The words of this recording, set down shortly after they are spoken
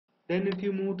Then if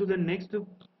you move to the next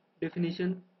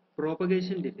definition,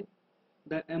 propagation delay,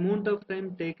 the amount of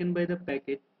time taken by the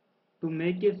packet to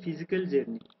make a physical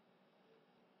journey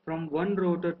from one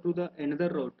router to the another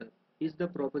router is the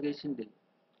propagation delay.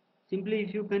 Simply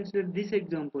if you consider this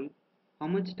example, how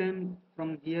much time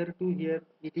from here to here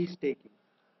it is taking.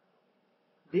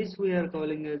 This we are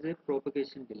calling as a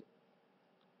propagation delay.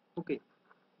 Okay,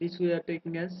 this we are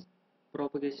taking as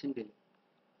propagation delay.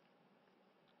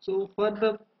 So for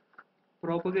the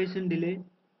propagation delay,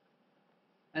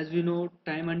 as we know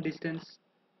time and distance,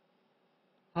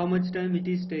 how much time it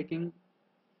is taking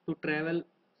to travel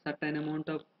certain amount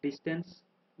of distance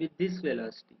with this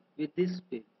velocity, with this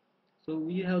speed. So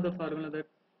we have the formula that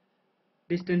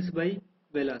distance by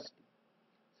velocity.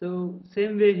 So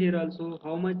same way here also,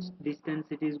 how much distance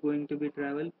it is going to be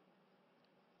traveled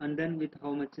and then with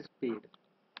how much speed.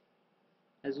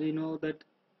 As we know that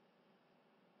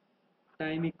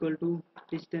time equal to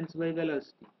distance by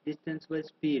velocity, distance by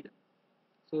speed.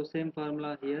 So same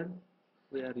formula here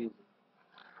we are using,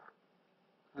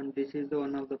 and this is the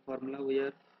one of the formula we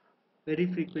are very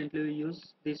frequently we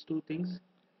use these two things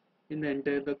in the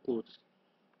entire the course.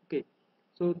 Okay,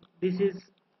 so this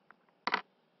is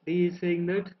D is saying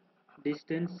that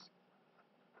distance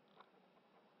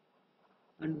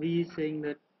and V is saying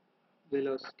that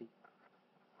velocity.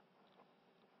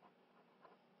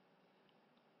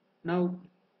 Now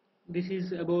this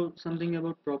is about something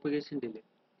about propagation delay.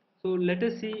 So let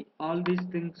us see all these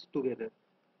things together.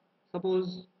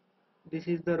 Suppose this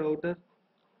is the router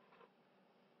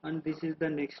and this is the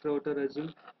next router,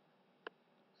 assume.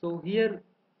 So here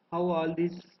how all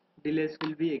these delays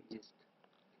will be exist.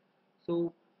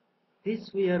 So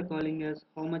this we are calling as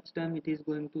how much time it is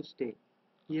going to stay.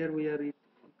 Here we are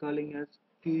calling as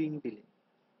queuing delay.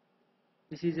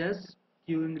 This is as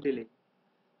queuing delay.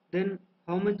 Then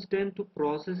how much time to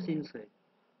process inside.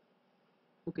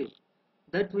 Okay,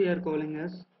 that we are calling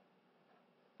as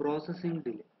processing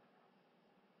delay.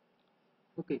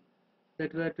 Okay,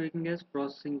 that we are taking as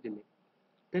processing delay.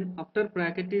 Then after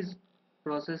packet is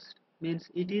processed means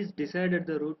it is decided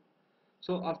the route.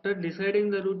 So after deciding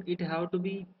the route, it have to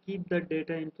be keep the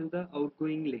data into the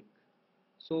outgoing link.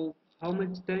 So how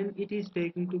much time it is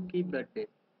taking to keep that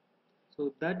data.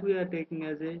 So that we are taking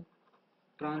as a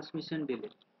transmission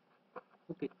delay.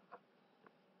 Okay.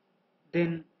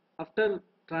 Then after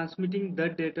transmitting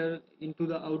that data into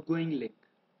the outgoing link,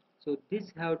 so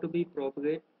this have to be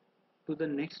propagated to the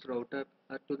next router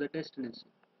or to the destination.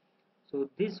 So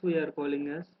this we are calling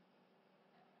as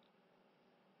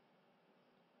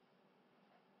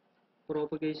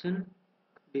propagation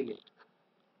delay.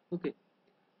 Okay.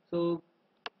 So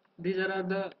these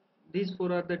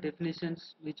four are the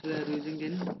definitions which we are using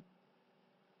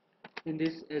in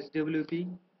this SWP: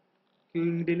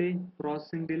 queuing delay,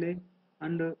 processing delay,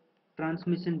 and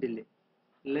transmission delay,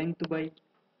 length by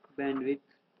bandwidth,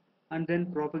 and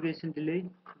then propagation delay,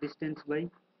 distance by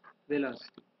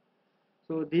velocity.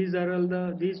 So these are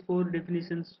all these four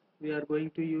definitions we are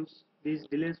going to use. These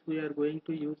delays we are going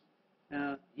to use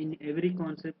in every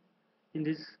concept in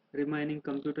this remaining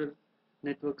computer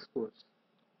networks course.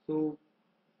 So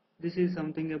this is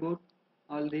something about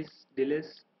all these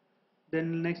delays.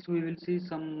 Then next we will see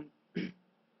some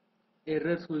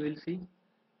errors, we will see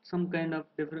some kind of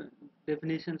different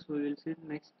definitions we will see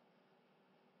next.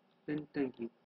 Then thank you.